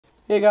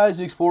Hey guys,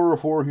 the Explorer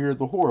 4 here,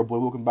 the Horror Boy.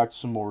 Welcome back to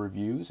some more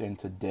reviews, and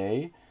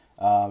today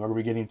we're going to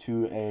be getting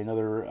to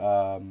another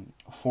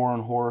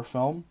foreign horror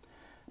film.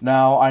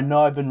 Now, I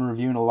know I've been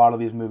reviewing a lot of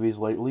these movies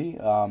lately.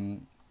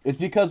 It's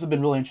because I've been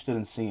really interested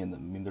in seeing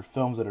them. I mean, they're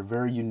films that are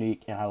very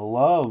unique, and I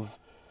love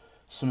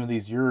some of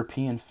these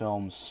European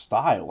films'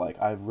 style. Like,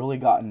 I've really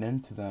gotten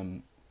into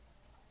them,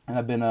 and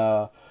I've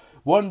been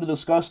wanting to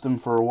discuss them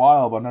for a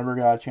while, but I never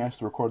got a chance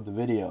to record the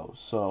video.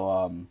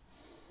 So,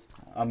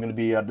 I'm going to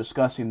be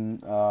discussing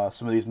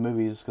some of these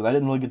movies because I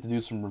didn't really get to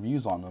do some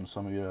reviews on them, so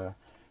I'm going to be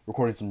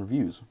recording some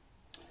reviews.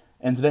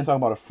 And today I'm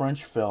talking about a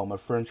French film, a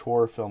French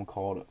horror film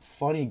called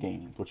Funny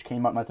Games, which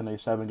came out in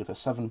 1997, gets a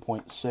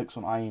 7.6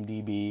 on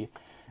IMDb,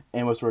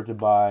 and was directed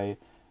by,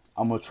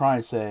 I'm going to try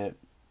and say it,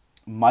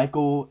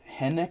 Michael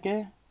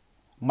Haneke?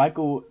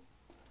 Michael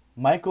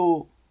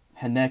Haneke.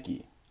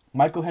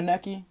 Michael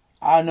Haneke?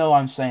 I know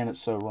I'm saying it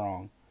so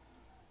wrong.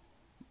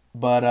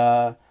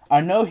 But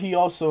I know he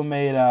also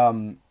made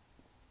The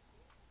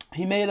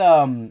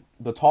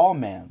Tall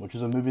Man, which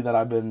is a movie that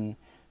I've been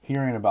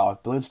hearing about. I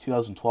believe it's a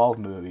 2012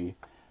 movie.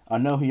 I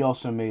know he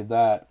also made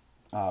that,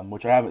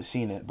 which I haven't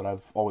seen it, but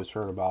I've always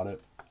heard about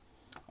it.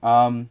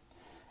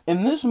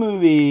 In this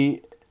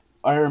movie,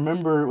 I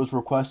remember it was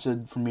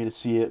requested for me to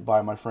see it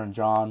by my friend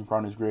John,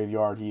 Ronnie's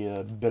Graveyard. He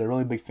had been a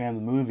really big fan of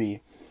the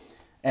movie,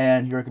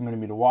 and he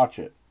recommended me to watch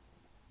it.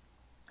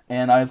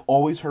 And I've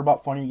always heard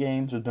about Funny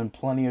Games. There's been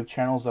plenty of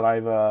channels that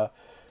I've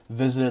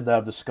visited that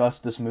have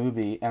discussed this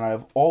movie, and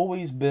I've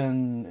always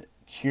been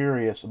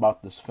curious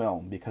about this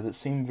film because it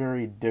seemed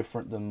very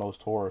different than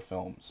most horror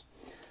films.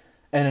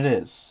 And it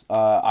is.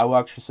 I will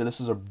actually say this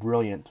is a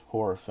brilliant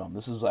horror film.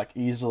 This is like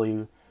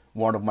easily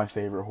one of my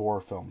favorite horror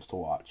films to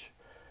watch.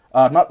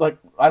 Not like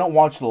I don't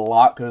watch it a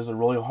lot because it's a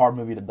really hard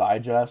movie to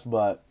digest,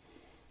 but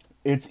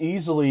it's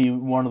easily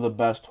one of the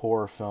best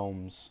horror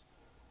films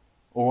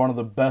or one of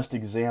the best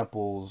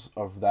examples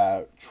of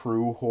that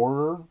true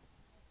horror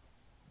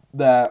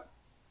that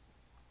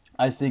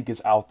I think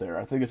is out there.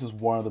 I think this is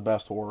one of the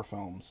best horror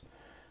films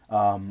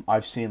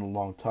I've seen in a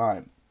long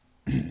time.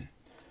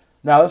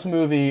 Now, this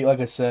movie,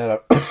 like I said,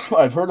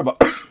 I've heard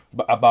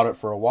about it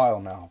for a while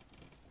now.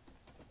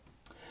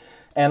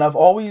 And I've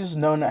always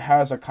known it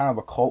has a kind of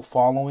a cult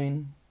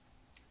following.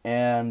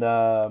 And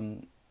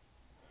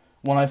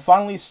when I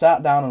finally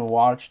sat down and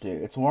watched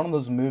it, it's one of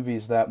those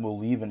movies that will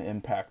leave an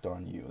impact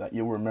on you, that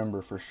you'll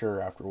remember for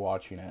sure after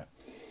watching it.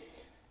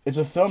 It's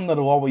a film that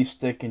will always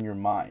stick in your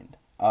mind.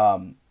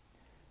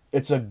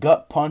 It's a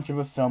gut punch of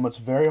a film. It's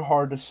very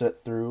hard to sit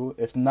through.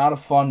 It's not a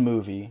fun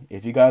movie.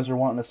 If you guys are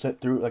wanting to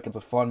sit through it like it's a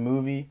fun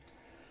movie,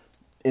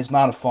 it's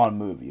not a fun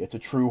movie. It's a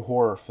true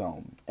horror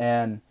film.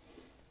 And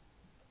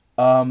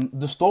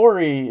the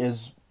story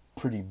is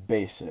pretty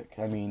basic.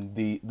 I mean,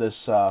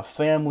 this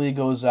family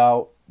goes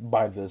out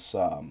by this...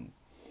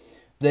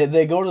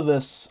 They go to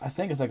this, I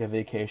think it's like a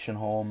vacation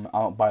home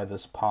out by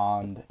this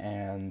pond,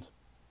 and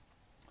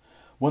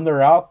when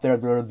they're out there,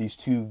 there are these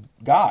two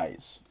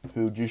guys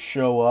who just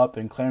show up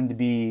and claim to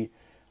be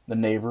the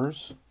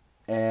neighbors.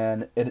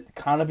 And it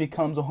kind of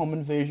becomes a home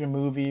invasion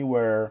movie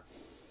where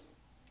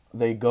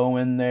they go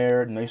in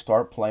there and they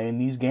start playing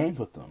these games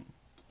with them.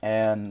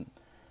 And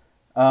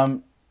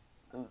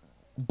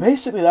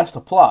basically that's the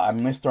plot. I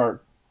mean, they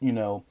start,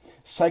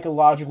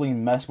 psychologically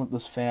messing with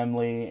this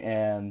family,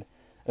 and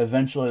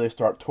eventually they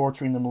start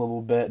torturing them a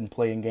little bit and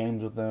playing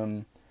games with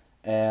them.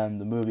 And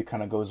the movie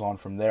kind of goes on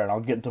from there. And I'll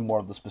get into more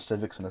of the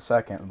specifics in a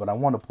second. But I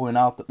want to point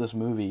out that this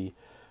movie,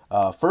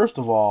 first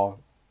of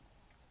all,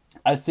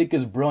 I think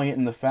is brilliant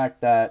in the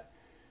fact that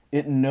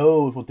it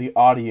knows what the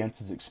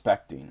audience is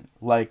expecting.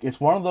 Like,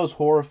 it's one of those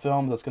horror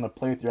films that's going to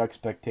play with your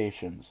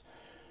expectations,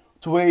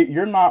 to where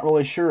you're not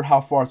really sure how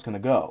far it's going to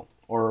go,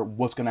 or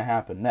what's going to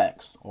happen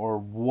next,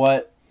 or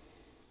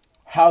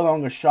how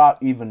long a shot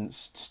even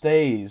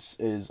stays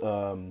is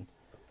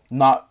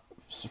not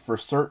for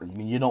certain. I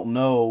mean, you don't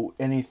know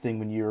anything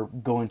when you're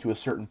going to a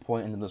certain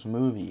point into this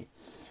movie.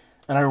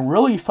 And I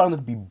really found it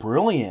to be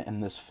brilliant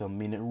in this film. I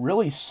mean, it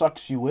really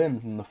sucks you in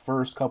from the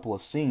first couple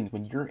of scenes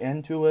when you're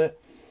into it.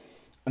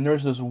 And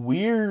there's this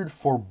weird,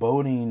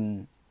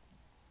 foreboding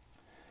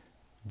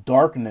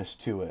darkness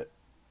to it.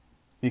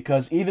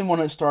 Because even when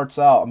it starts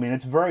out, I mean,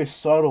 it's very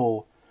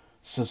subtle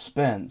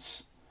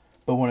suspense.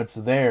 But when it's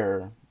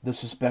there, the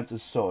suspense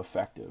is so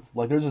effective.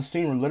 Like, there's a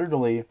scene where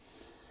literally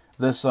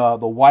the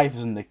wife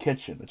is in the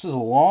kitchen. It's just a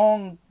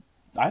long,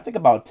 I think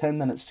about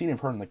 10-minute scene of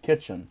her in the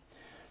kitchen.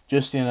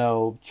 Just,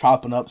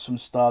 chopping up some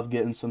stuff,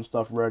 getting some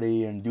stuff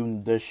ready, and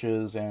doing the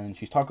dishes, and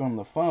she's talking on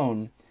the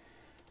phone,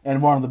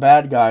 and one of the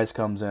bad guys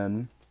comes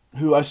in,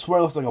 who I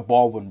swear looks like a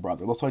Baldwin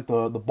brother. Looks like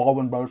the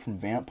Baldwin brother from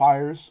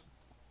Vampires.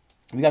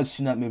 If you guys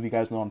seen that movie, you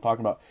guys know what I'm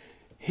talking about.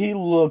 He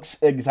looks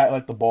exactly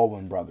like the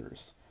Baldwin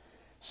brothers.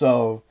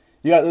 So,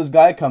 you got this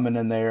guy coming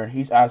in there,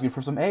 he's asking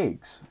for some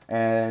eggs,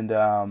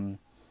 and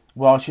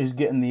while she's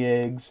getting the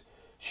eggs,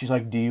 she's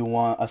like, do you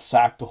want a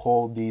sack to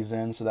hold these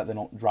in so that they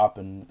don't drop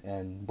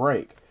and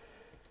break?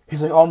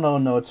 He's like, oh,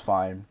 no, it's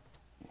fine.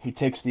 He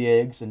takes the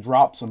eggs and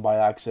drops them by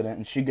accident,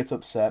 and she gets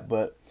upset,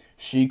 but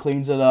she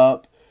cleans it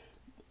up,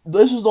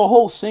 this is the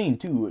whole scene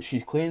too.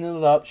 She's cleaning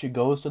it up. She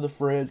goes to the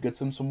fridge,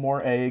 gets him some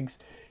more eggs.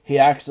 He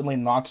accidentally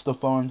knocks the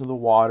phone into the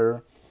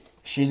water.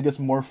 She gets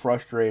more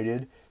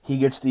frustrated. He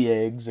gets the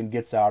eggs and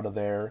gets out of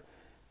there.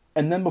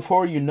 And then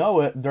before you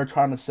know it, they're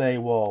trying to say,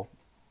 well,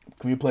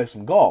 can we play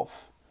some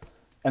golf?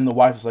 And the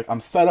wife is like, I'm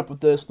fed up with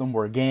this. No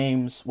more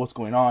games. What's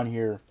going on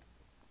here?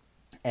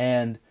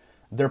 And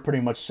they're pretty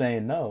much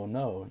saying,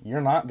 no,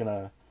 you're not going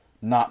to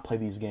not play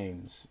these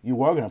games.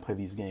 You are going to play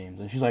these games.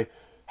 And she's like,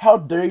 how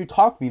dare you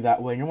talk to me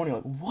that way? And you're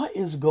wondering, like, what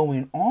is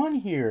going on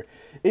here?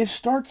 It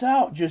starts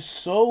out just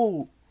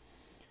so...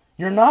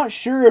 You're not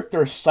sure if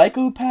they're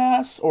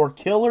psychopaths or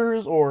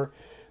killers or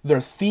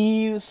they're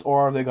thieves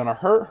or are they going to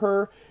hurt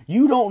her.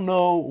 You don't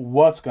know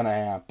what's going to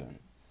happen.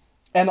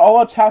 And all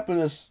that's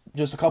happened is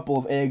just a couple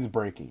of eggs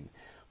breaking.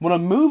 When a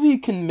movie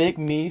can make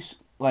me,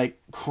 like,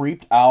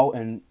 creeped out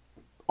and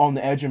on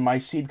the edge of my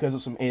seat because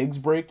of some eggs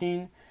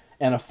breaking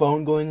and a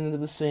phone going into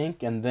the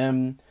sink and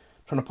them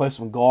trying to play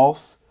some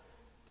golf,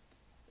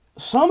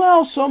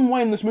 somehow, some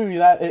way in this movie,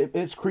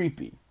 it's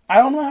creepy. I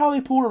don't know how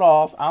they pulled it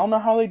off. I don't know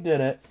how they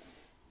did it.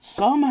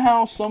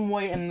 Somehow, some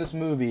way in this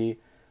movie,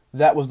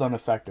 that was done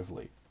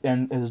effectively.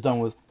 And it is done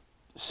with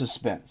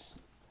suspense.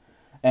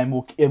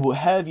 And it will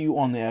have you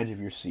on the edge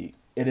of your seat.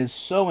 It is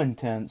so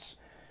intense.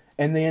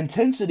 And the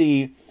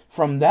intensity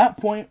from that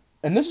point,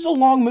 and this is a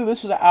long movie.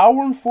 This is an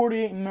hour and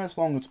 48 minutes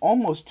long. It's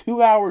almost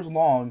 2 hours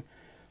long.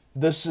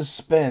 The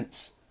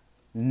suspense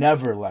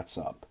never lets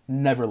up.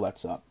 Never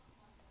lets up.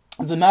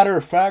 As a matter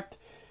of fact,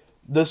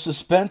 the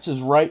suspense is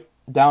right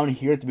down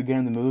here at the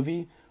beginning of the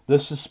movie. The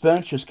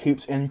suspense just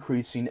keeps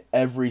increasing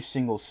every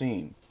single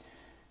scene.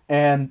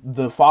 And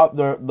the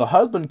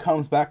husband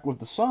comes back with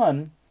the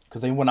son,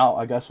 because they went out,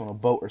 I guess, on a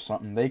boat or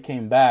something. They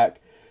came back,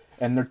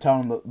 and they're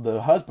telling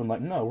the husband, like,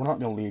 no, we're not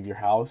going to leave your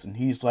house. And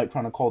he's, like,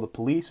 trying to call the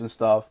police and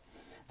stuff.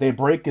 They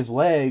break his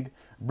leg,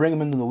 bring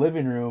him into the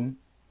living room,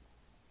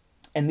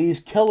 and these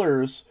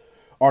killers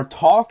are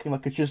talking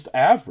like it's just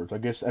average, I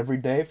guess, every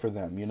day for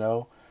them, you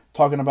know?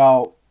 Talking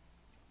about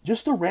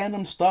just the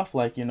random stuff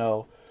like, you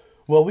know,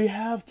 well, we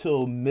have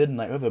till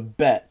midnight. We have a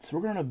bet. So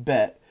we're going to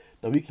bet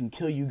that we can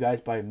kill you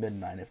guys by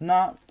midnight. If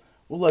not,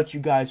 we'll let you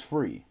guys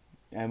free.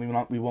 And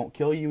we won't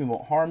kill you. We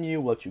won't harm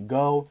you. We'll let you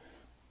go.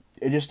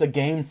 It's just a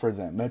game for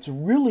them. And it's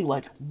really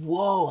like,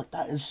 whoa, like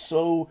that is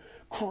so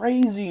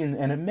crazy.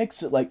 And it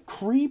makes it like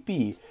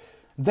creepy.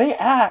 They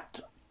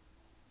act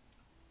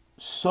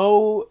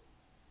so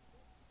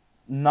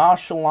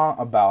nonchalant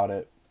about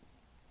it.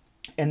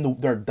 And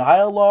their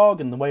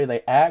dialogue and the way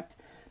they act,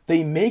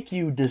 they make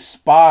you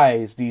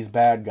despise these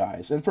bad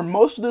guys. And for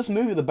most of this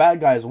movie, the bad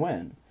guys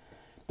win.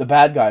 The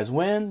bad guys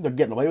win. They're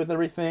getting away with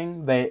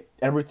everything.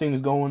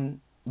 Everything's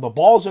going... The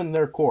ball's in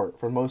their court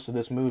for most of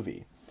this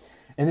movie.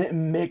 And it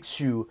makes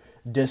you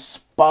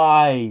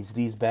despise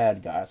these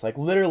bad guys. Like,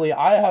 literally,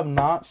 I have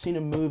not seen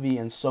a movie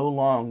in so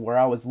long where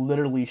I was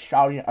literally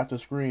shouting at the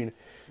screen,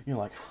 you know,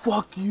 like,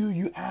 fuck you,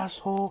 you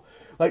asshole.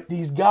 Like,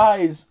 these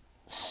guys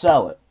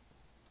sell it.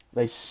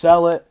 They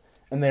sell it.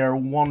 And they are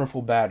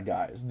wonderful bad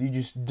guys. You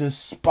just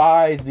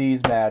despise these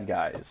bad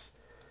guys.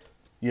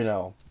 You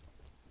know.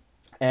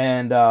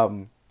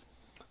 And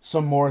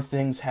some more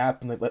things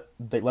happen.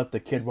 They let the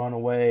kid run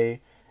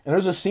away. And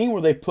there's a scene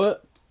where they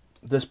put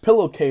this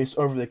pillowcase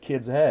over the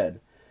kid's head.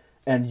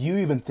 And you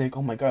even think,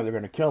 oh my God, they're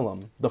going to kill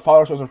him. The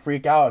father starts to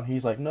freak out. And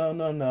he's like,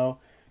 no.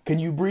 Can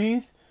you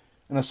breathe?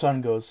 And the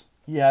son goes,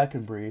 yeah, I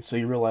can breathe. So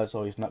you realize,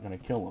 oh, he's not going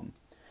to kill him.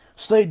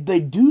 So they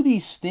do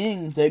these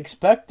things. They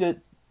expect it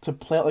to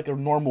play it like a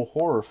normal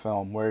horror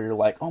film where you're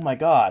like, oh my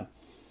God.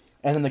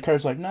 And then the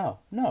character's like, no,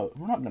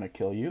 we're not going to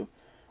kill you.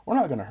 We're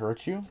not going to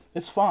hurt you.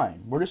 It's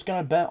fine. We're just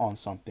going to bet on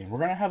something. We're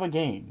going to have a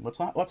game.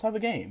 Let's have a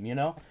game, you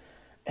know?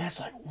 And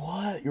it's like,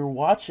 what? You're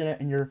watching it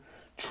and you're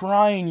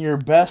trying your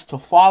best to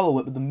follow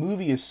it, but the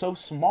movie is so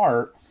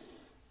smart.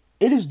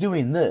 It is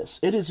doing this.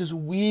 It is just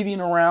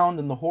weaving around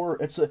in the horror.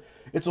 It's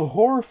a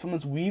horror film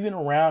that's weaving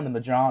around in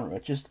the genre.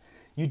 It's just,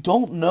 you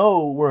don't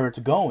know where it's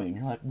going.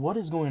 You're like, what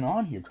is going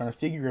on here? Trying to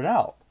figure it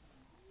out.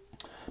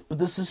 But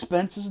the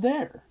suspense is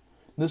there.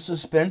 The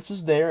suspense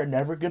is there. It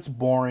never gets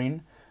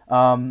boring.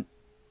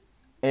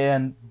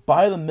 And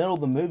by the middle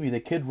of the movie, the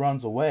kid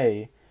runs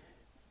away.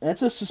 And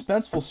it's a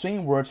suspenseful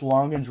scene where it's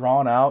long and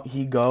drawn out.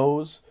 He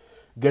goes,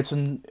 gets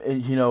in,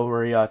 you know,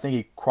 where I think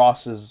he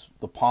crosses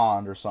the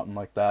pond or something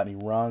like that. And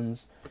he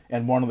runs.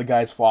 And one of the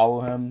guys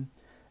follow him.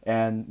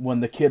 And when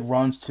the kid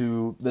runs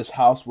to this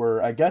house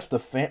where I guess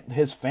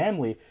his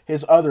family,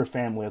 his other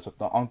family, is like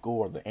the uncle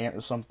or the aunt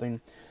or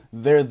something,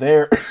 they're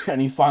there,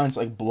 and he finds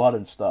like blood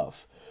and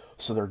stuff.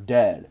 So they're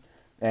dead.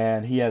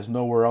 And he has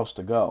nowhere else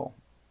to go.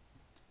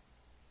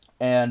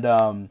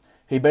 And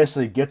he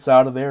basically gets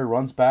out of there,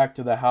 runs back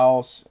to the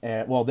house.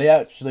 And well,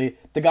 the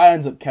guy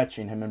ends up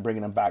catching him and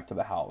bringing him back to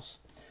the house.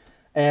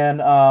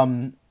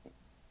 And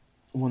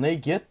when they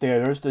get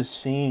there, there's this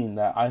scene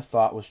that I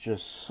thought was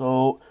just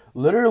so...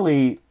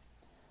 Literally,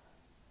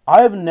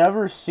 I have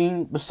never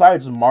seen,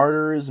 besides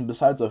Martyrs and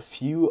besides a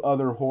few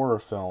other horror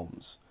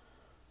films,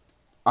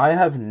 I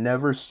have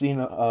never seen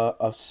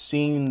a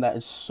scene that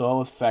is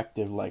so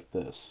effective like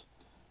this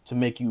to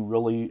make you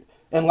really.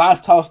 And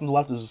Last House on the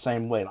Left is the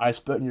same way. And I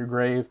Spit in Your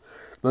Grave.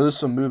 Those are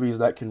some movies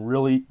that can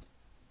really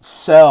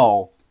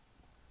sell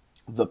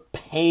the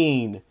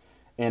pain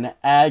and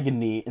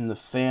agony in the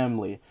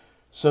family.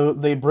 So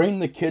they bring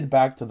the kid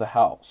back to the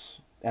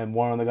house, and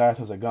one of the guys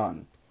has a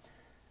gun.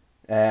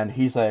 And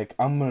he's like,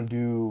 I'm going to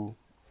do,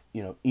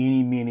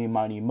 eeny, meeny,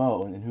 miny,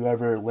 mo, and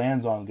whoever it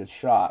lands on gets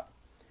shot.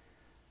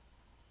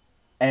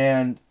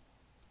 And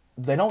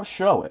they don't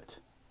show it,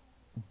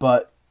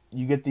 but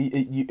you get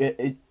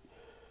the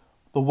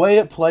way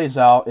it plays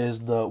out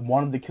is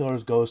one of the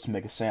killers goes to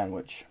make a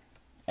sandwich,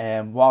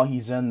 and while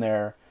he's in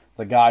there,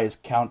 the guy is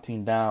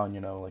counting down,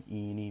 like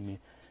eeny, meeny,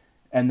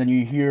 and then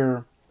you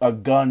hear a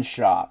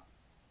gunshot,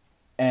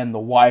 and the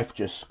wife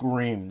just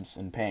screams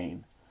in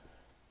pain,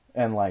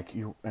 and like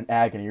you're in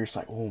agony. You're just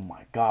like, oh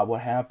my God,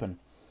 what happened?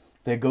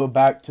 They go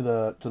back to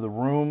the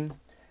room,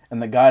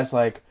 and the guy's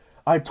like,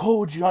 I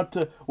told you not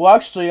to. Well,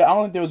 actually, I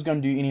don't think they was gonna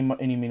do any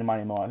meeny,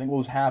 miny, mo. I think what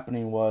was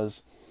happening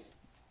was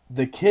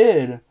the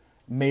kid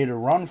made a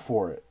run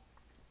for it,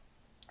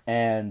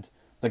 and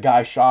the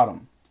guy shot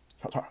him.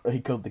 He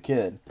killed the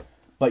kid,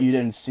 but you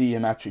didn't see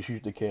him actually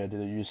shoot the kid.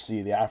 You just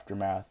see the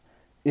aftermath.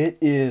 It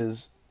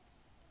is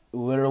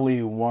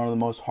literally one of the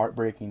most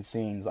heartbreaking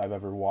scenes I've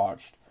ever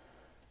watched,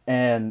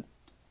 and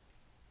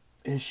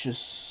it's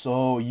just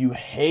so, you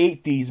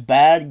hate these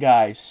bad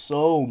guys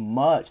so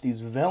much. These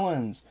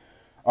villains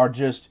are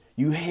just,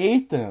 you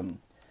hate them.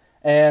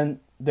 And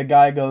the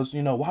guy goes,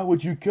 why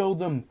would you kill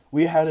them?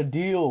 We had a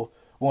deal.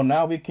 Well,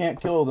 now we can't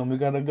kill them. We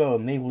gotta go.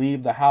 And they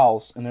leave the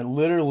house. And it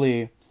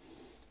literally,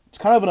 it's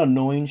kind of an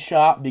annoying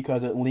shot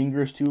because it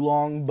lingers too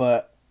long,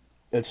 but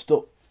it's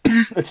still,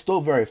 it's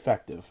still very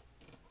effective.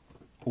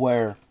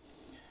 Where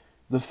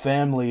the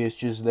family is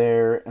just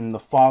there, and the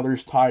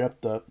father's tied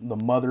up, the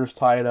mother's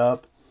tied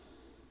up.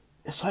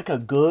 It's like a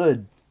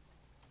good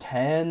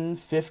 10,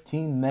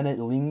 15-minute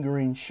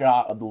lingering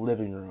shot of the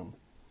living room.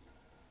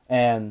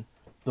 And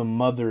the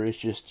mother is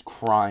just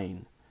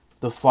crying.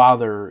 The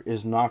father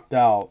is knocked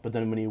out, but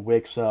then when he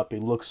wakes up, he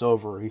looks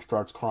over, he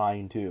starts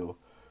crying too.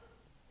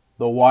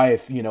 The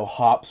wife,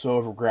 hops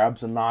over,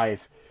 grabs a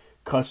knife,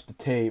 cuts the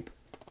tape,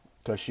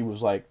 because she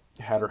was like,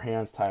 had her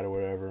hands tied or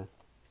whatever.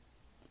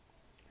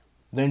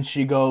 Then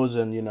she goes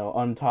and,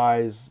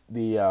 unties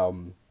the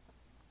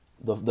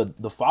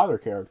father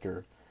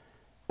character.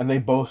 And they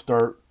both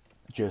start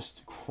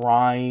just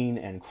crying,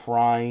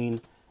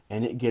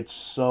 and it gets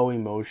so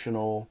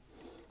emotional.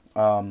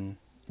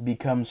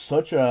 Becomes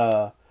such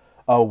a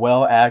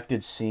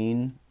well-acted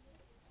scene,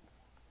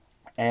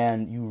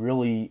 and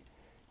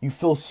you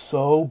feel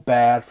so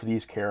bad for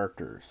these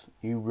characters.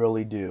 You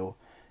really do.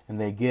 And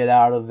they get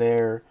out of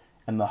there,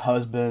 and the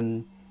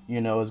husband,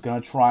 is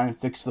going to try and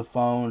fix the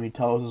phone. He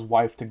tells his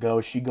wife to go.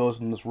 She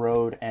goes on this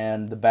road,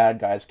 and the bad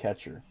guys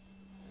catch her.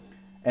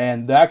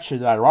 And the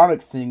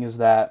ironic thing is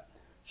that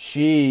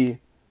she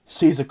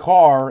sees a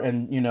car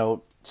and,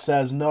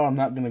 says, no, I'm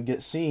not going to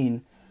get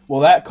seen.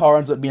 Well, that car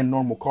ends up being a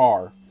normal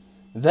car.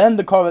 Then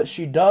the car that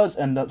she does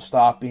end up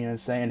stopping and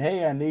saying,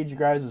 hey, I need you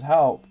guys'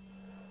 help.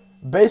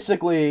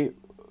 Basically,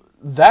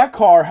 that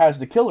car has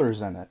the killers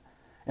in it.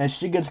 And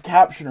she gets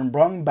captured and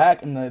brought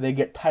back, and they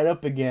get tied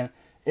up again.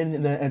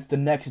 And then it's the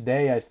next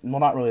day. Well,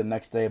 not really the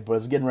next day, but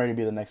it's getting ready to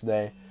be the next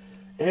day.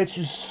 It's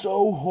just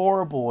so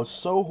horrible. It's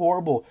so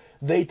horrible.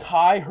 They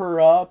tie her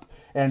up,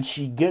 and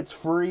she gets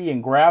free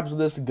and grabs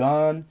this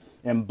gun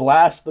and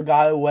blasts the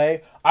guy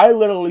away. I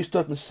literally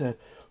stood and said,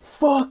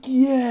 fuck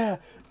yeah,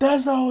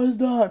 that's how it's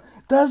done.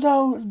 That's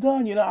how it's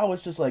done. I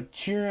was just like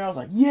cheering. I was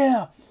like,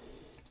 yeah.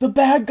 The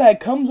bad guy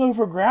comes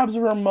over, grabs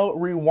the remote,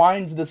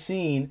 rewinds the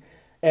scene,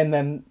 and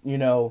then,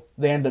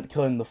 they end up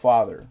killing the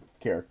father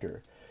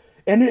character.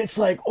 And it's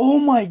like, oh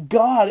my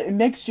God, it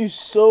makes you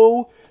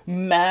so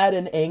mad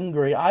and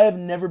angry. I have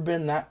never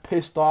been that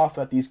pissed off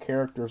at these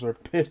characters or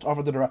pissed off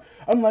at the director.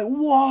 I'm like,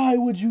 why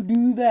would you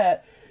do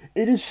that?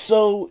 It is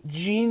so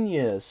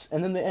genius.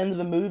 And then the end of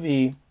the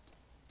movie,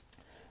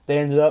 they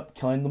ended up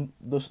killing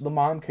the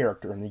mom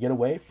character, and they get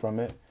away from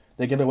it.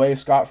 They get away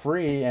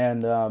scot-free,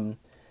 and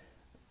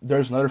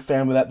there's another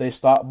family that they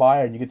stop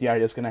by, and you get the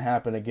idea it's going to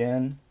happen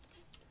again.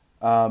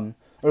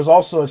 There's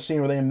also a scene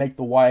where they make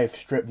the wife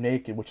strip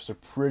naked, which is a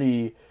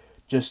pretty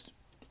just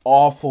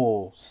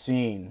awful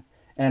scene.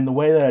 And the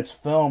way that it's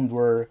filmed,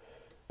 where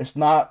it's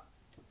not,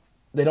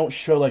 they don't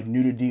show like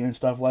nudity and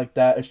stuff like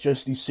that. It's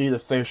just you see the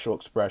facial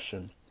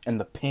expression and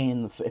the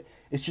pain.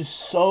 It's just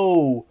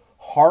so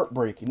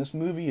heartbreaking. This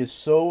movie is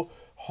so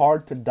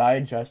hard to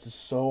digest. It's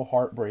so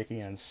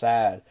heartbreaking and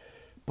sad.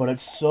 But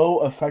it's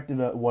so effective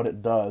at what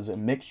it does. It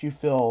makes you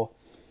feel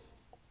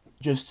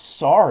just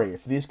sorry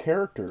for these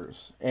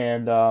characters.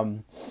 And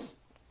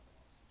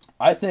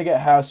I think it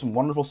has some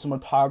wonderful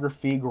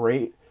cinematography,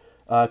 great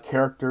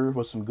characters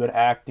with some good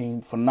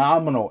acting,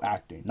 phenomenal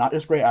acting. Not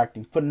just great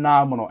acting,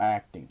 phenomenal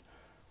acting.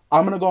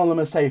 I'm going to go on a limb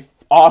and say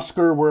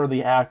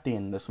Oscar-worthy acting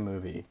in this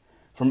movie.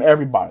 From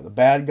everybody. The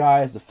bad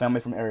guys, the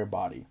family, from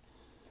everybody.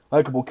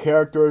 Likeable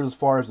characters as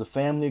far as the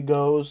family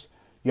goes.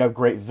 You have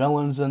great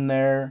villains in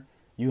there.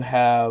 You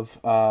have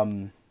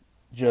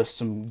just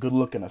some good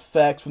looking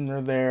effects when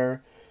they're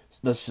there.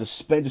 The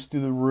suspense is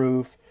through the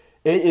roof.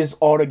 It is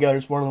altogether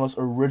it's one of the most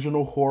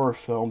original horror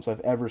films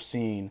I've ever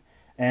seen,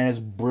 and it's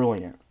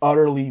brilliant,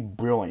 utterly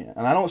brilliant.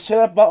 And I don't say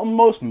that about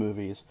most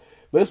movies,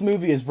 but this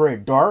movie is very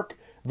dark,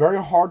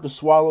 very hard to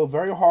swallow,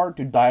 very hard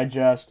to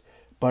digest,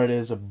 but it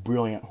is a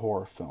brilliant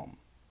horror film.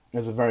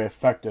 It's a very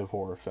effective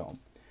horror film.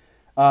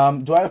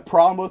 Do I have a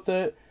problem with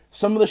it?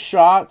 Some of the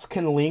shots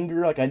can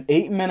linger. Like an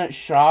 8-minute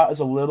shot is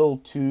a little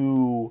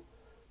too,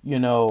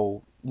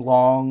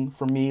 long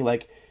for me.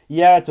 Like,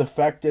 yeah, it's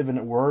effective and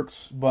it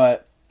works,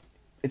 but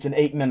it's an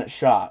 8-minute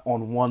shot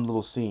on one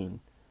little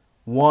scene.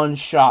 One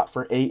shot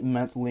for 8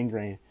 minutes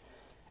lingering.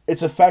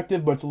 It's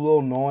effective, but it's a little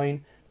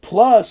annoying.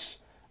 Plus,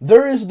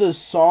 there is this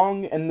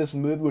song in this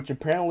movie, which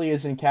apparently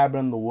is in Cabin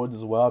in the Woods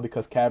as well,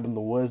 because Cabin in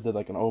the Woods did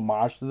like an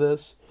homage to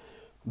this.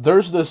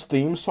 There's this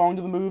theme song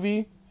to the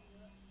movie.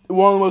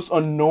 One of the most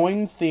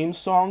annoying theme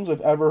songs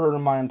I've ever heard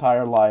in my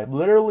entire life.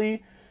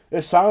 Literally,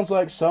 it sounds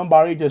like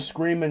somebody just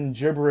screaming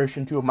gibberish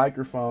into a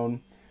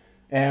microphone.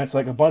 And it's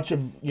like a bunch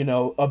of,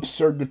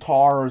 absurd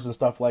guitars and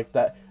stuff like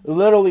that.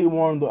 Literally,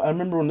 I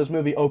remember when this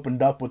movie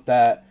opened up with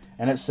that,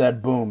 and it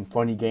said, boom,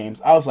 funny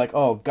games. I was like,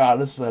 oh god,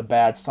 this is a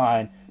bad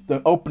sign.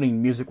 The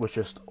opening music was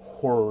just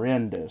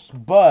horrendous.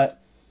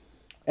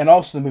 And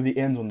also the movie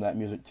ends on that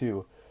music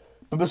too.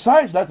 But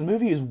besides that, the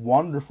movie is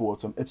wonderful.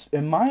 It's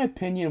in my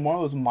opinion, one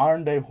of those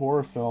modern day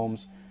horror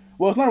films.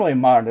 Well, it's not really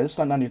modern day. It's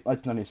not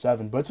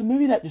 1997, but it's a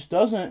movie that just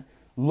doesn't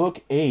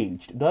look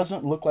aged. It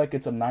doesn't look like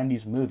it's a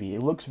 90s movie.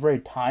 It looks very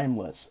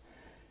timeless.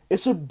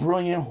 It's a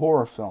brilliant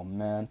horror film,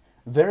 man.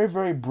 Very,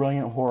 very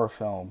brilliant horror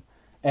film.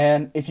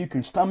 And if you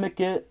can stomach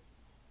it,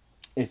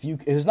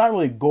 it's not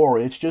really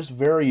gory. It's just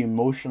very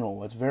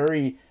emotional. It's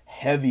very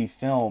heavy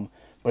film.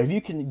 But if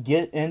you can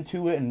get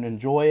into it and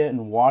enjoy it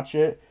and watch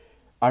it,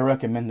 I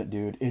recommend it,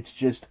 dude. It's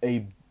just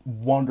a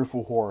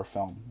wonderful horror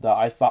film that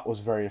I thought was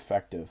very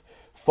effective.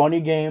 Funny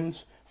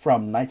Games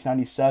from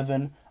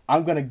 1997.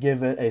 I'm going to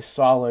give it a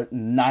solid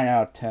 9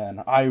 out of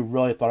 10. I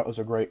really thought it was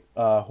a great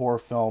horror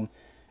film.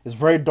 It's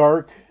very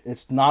dark.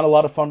 It's not a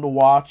lot of fun to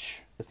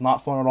watch. It's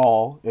not fun at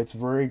all. It's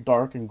very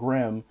dark and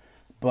grim.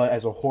 But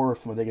as a horror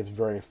film, I think it's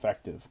very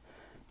effective.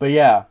 But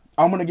yeah,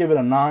 I'm going to give it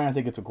a 9. I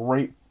think it's a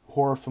great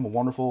horror film, a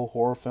wonderful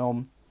horror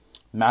film.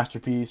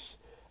 Masterpiece.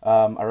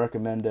 I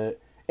recommend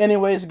it.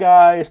 Anyways,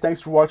 guys,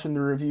 thanks for watching the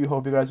review.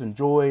 Hope you guys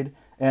enjoyed.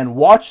 And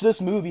watch this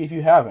movie if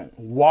you haven't.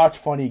 Watch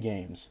Funny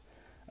Games.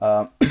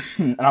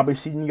 And I'll be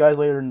seeing you guys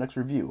later in the next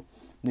review.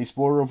 The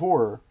Explorer of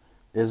Horror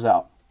is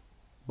out.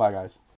 Bye, guys.